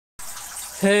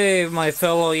Hey, my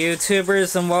fellow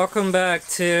YouTubers, and welcome back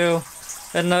to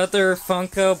another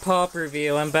Funko Pop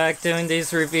review. I'm back doing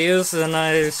these reviews, and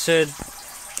I should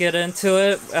get into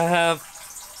it. I have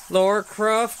Lara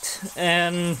Croft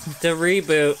and the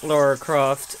Reboot Lara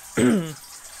Croft. I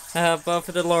have both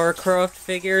of the Lara Croft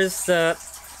figures that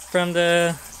from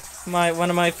one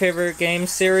of my favorite game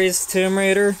series, Tomb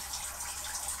Raider.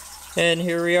 And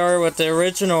here we are with the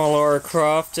original Lara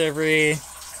Croft, every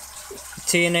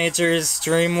teenager's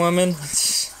dream woman.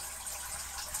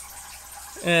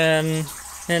 and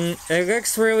it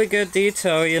looks really good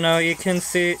detail, you know, you can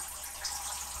see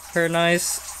her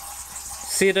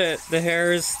see the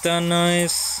hair is done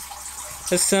nice.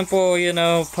 A simple, you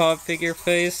know, pop figure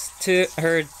face, to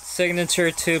her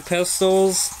signature 2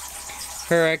 pistols,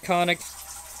 her iconic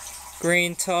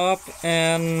green top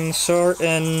and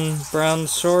brown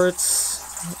shorts.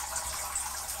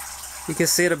 You can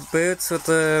see the boots with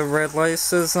the red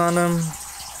laces on them,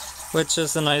 which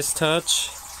is a nice touch.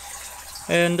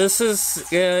 And this is,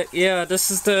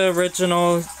 this is the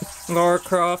original Lara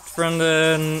Croft from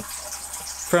the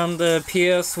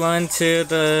PS1 to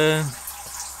the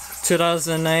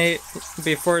 2008,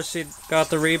 before she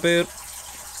got the reboot.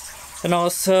 And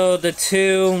also the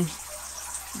 2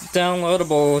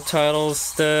 downloadable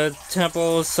titles, the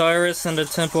Temple of Osiris and the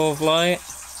Temple of Light.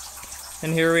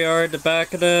 And here we are at the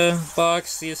back of the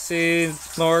box. You see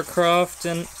Lara Croft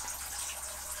and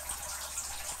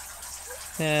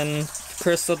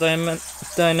Crystal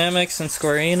Dynamics and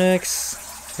Square Enix.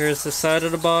 Here's the side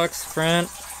of the box,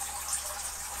 front.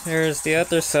 Here's the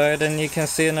other side, and you can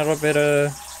see a little bit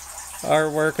of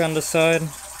artwork on the side.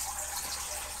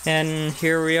 And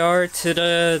here we are to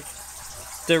the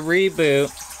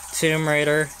reboot Tomb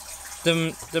Raider,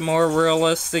 the more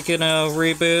realistic, you know,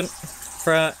 reboot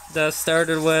that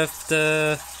started with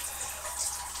the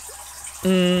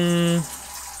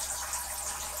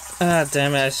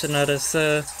damn it, I should notice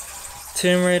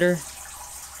Tomb Raider.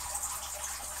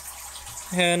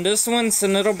 And this one's a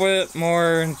little bit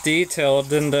more detailed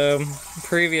than the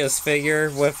previous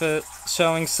figure, with it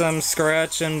showing some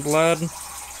scratch and blood,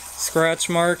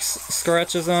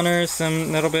 scratches on her,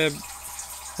 some little bit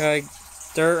like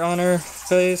dirt on her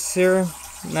face here.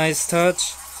 Nice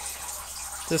touch.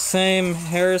 The same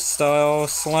hairstyle,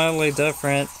 slightly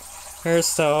different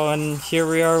hairstyle, and here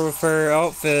we are with her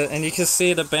outfit, and you can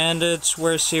see the bandage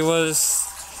where she was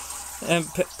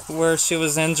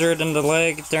injured in the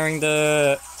leg during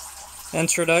the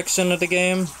introduction of the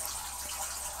game.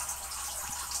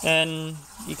 And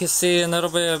you can see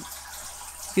little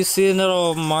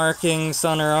markings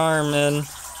on her arm, and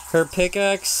her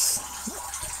pickaxe.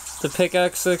 The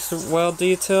pickaxe looks well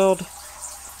detailed.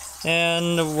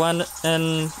 And one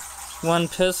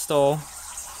pistol.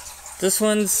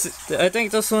 I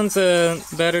think this one's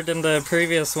better than the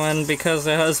previous one because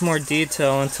it has more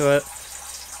detail into it.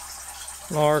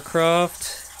 Lara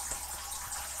Croft.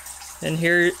 And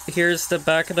here's the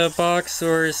back of the box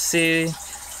where you see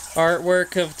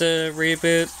artwork of the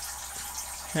reboot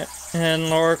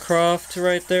and Lara Croft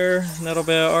right there. A little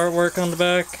bit of artwork on the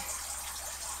back.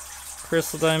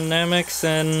 Crystal Dynamics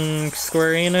and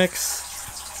Square Enix.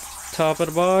 Top of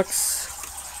the box.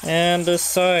 And the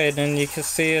side, and you can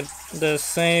see the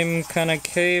same kind of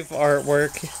cave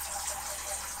artwork.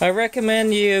 I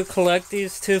recommend you collect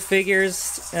these 2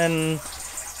 figures, and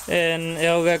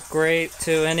it'll look great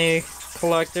to any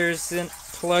collector's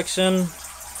collection.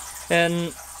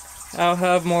 And I'll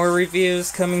have more reviews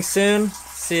coming soon.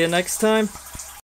 See you next time.